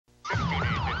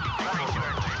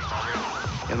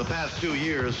In the past 2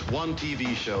 years, one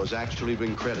TV show has actually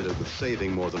been credited with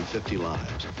saving more than 50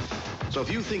 lives. So if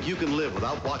you think you can live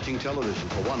without watching television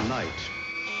for one night,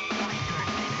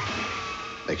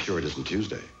 make sure it isn't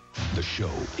Tuesday. The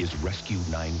show is Rescue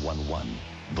 911.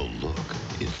 The look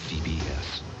is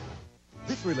CBS.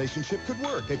 This relationship could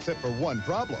work, except for one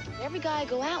problem. Every guy I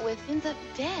go out with ends up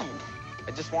dead.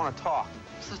 I just want to talk.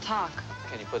 So talk.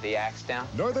 Can you put the axe down?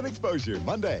 Northern Exposure,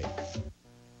 Monday.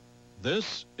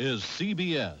 This is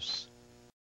CBS.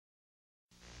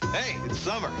 Hey, it's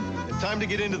summer. It's time to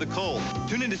get into the cold.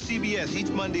 Tune into CBS each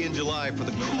Monday in July for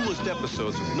the coolest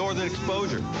episodes of Northern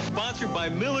Exposure. Sponsored by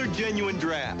Miller Genuine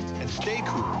Draft. And stay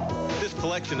cool with this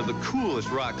collection of the coolest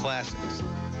rock classics.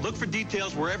 Look for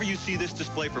details wherever you see this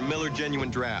display for Miller Genuine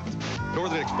Draft.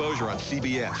 Northern Exposure on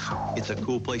CBS. It's a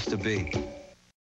cool place to be.